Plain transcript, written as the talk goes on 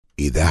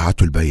إذاعة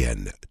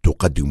البيان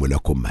تقدم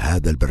لكم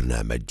هذا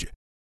البرنامج.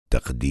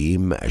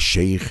 تقديم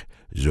الشيخ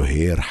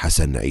زهير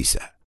حسن عيسى.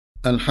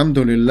 الحمد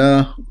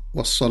لله،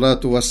 والصلاة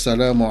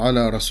والسلام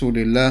على رسول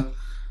الله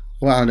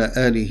وعلى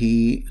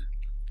آله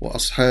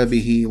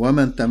وأصحابه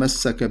ومن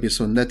تمسك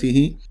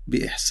بسنته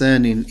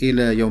بإحسان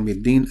إلى يوم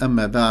الدين.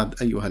 أما بعد،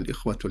 أيها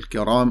الإخوة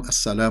الكرام،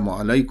 السلام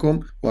عليكم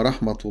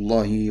ورحمة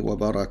الله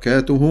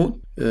وبركاته.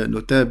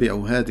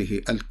 نتابع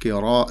هذه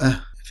القراءة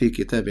في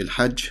كتاب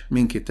الحج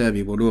من كتاب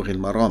بلوغ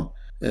المرام،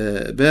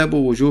 باب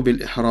وجوب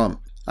الإحرام.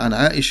 عن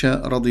عائشة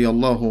رضي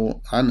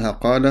الله عنها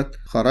قالت: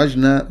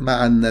 خرجنا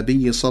مع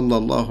النبي صلى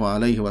الله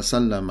عليه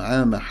وسلم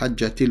عام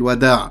حجة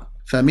الوداع،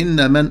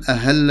 فمنا من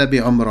أهل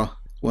بعمرة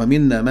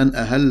ومنا من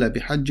أهل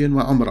بحج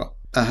وعمرة.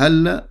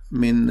 أهل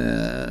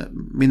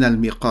من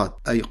الميقات،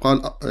 أي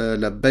قال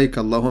لبيك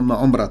اللهم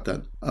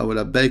عمرة أو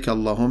لبيك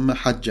اللهم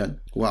حجا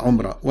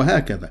وعمرة،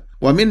 وهكذا.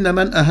 ومنا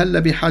من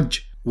أهل بحج،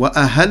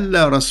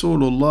 وأهل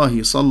رسول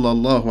الله صلى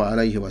الله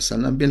عليه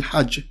وسلم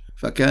بالحج،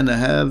 فكان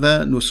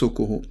هذا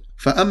نسكه.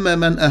 فأما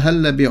من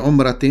أهل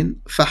بعمرة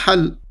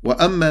فحل،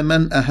 وأما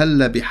من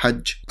أهل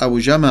بحج أو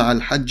جمع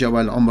الحج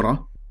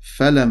والعمرة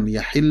فلم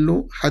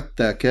يحل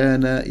حتى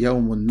كان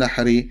يوم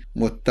النحر،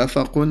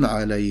 متفق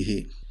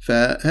عليه.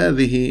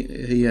 فهذه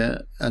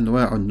هي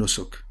أنواع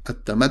النسك: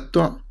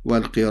 التمتع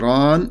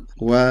والقران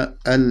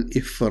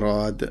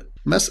والإفراد.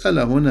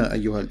 مسألة هنا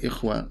أيها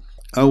الإخوة،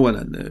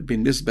 أولا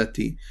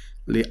بالنسبة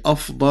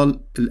لأفضل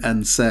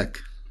الأنساك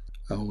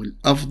أو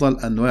أفضل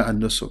أنواع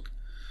النسك،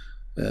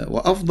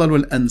 وأفضل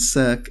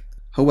الأنساك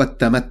هو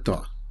التمتع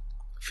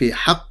في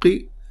حق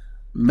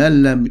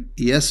من لم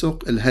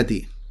يسق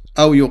الهدي،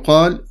 أو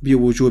يقال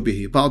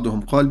بوجوبه،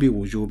 بعضهم قال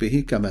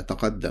بوجوبه كما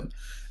تقدم.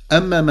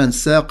 أما من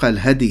ساق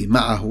الهدي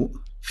معه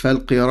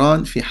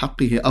فالقران في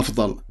حقه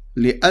أفضل،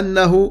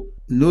 لأنه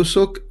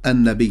نسك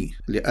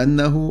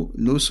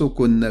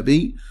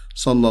النبي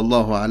صلى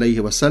الله عليه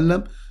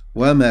وسلم،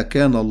 وما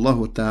كان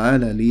الله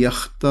تعالى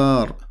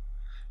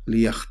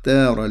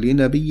ليختار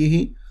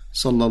لنبيه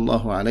صلى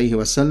الله عليه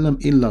وسلم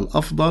إلا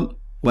الأفضل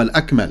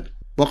والأكمل.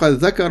 وقد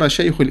ذكر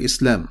شيخ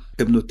الإسلام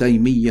ابن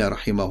تيمية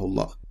رحمه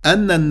الله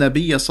أن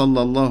النبي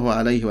صلى الله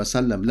عليه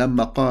وسلم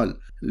لما قال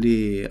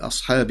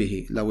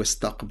لأصحابه: لو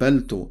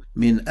استقبلت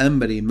من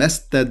أمري ما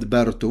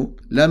استدبرت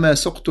لما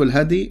سقت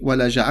الهدي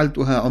ولا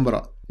جعلتها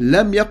عمرة،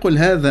 لم يقل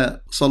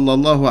هذا صلى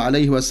الله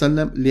عليه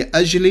وسلم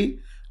لأجل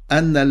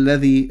أن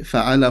الذي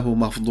فعله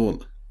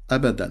مفضول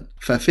أبدا،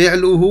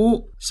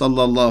 ففعله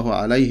صلى الله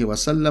عليه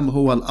وسلم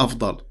هو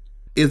الأفضل.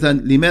 إذن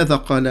لماذا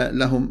قال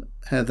لهم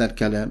هذا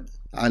الكلام؟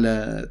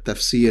 على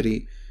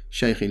تفسير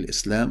شيخ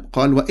الإسلام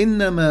قال: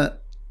 وإنما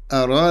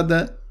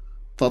أراد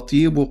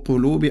تطيب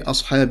قلوب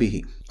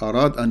أصحابه،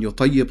 أراد أن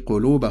يطيب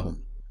قلوبهم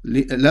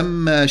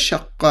لما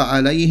شق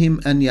عليهم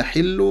أن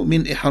يحلوا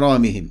من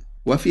إحرامهم،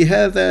 وفي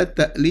هذا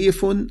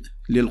تأليف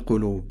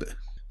للقلوب،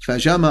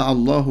 فجمع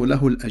الله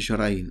له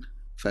الأجرين.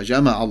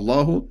 فجمع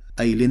الله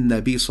أي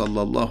للنبي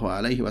صلى الله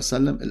عليه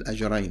وسلم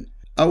الأجرين.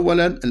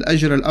 أولا،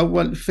 الأجر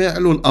الأول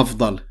فعل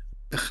الأفضل،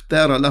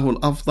 اختار له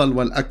الأفضل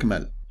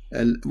والأكمل.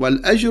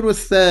 والأجر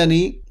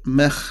الثاني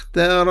ما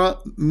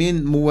اختار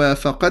من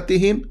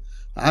موافقتهم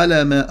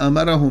على ما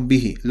أمرهم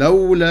به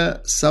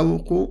لولا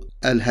سوق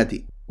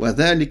الهدي،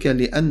 وذلك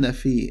لأن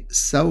في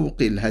سوق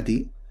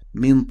الهدي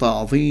من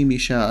تعظيم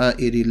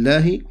شعائر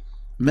الله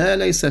ما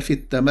ليس في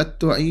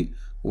التمتع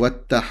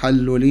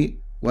والتحلل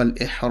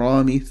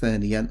والإحرام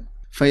ثانيا،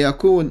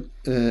 فيكون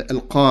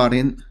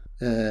القارن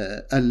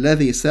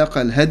الذي ساق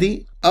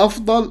الهدي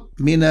أفضل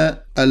من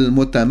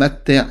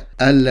المتمتع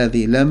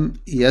الذي لم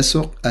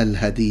يسق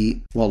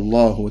الهدي،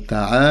 والله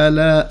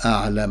تعالى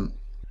أعلم.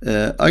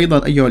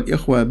 أيضا أيها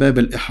الإخوة، باب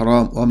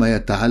الإحرام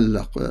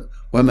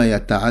وما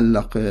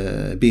يتعلق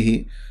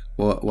به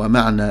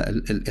ومعنى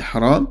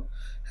الإحرام،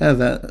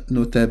 هذا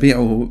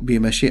نتابعه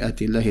بمشيئة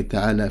الله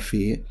تعالى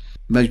في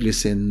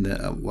مجلس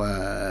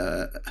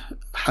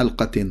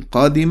وحلقة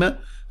قادمة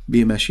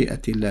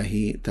بمشيئة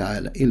الله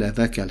تعالى. إلى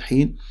ذاك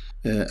الحين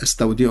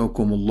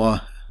أستودعكم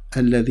الله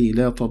الذي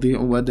لا تضيع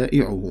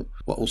ودائعه،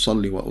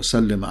 وأصلي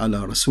وأسلم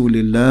على رسول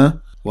الله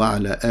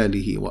وعلى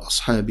آله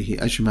وأصحابه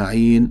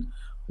أجمعين،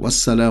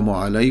 والسلام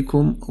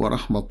عليكم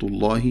ورحمة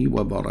الله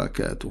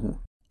وبركاته.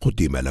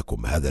 قدم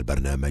لكم هذا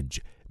البرنامج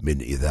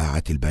من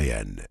إذاعة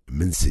البيان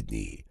من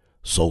سيدني،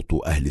 صوت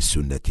أهل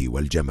السنة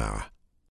والجماعة.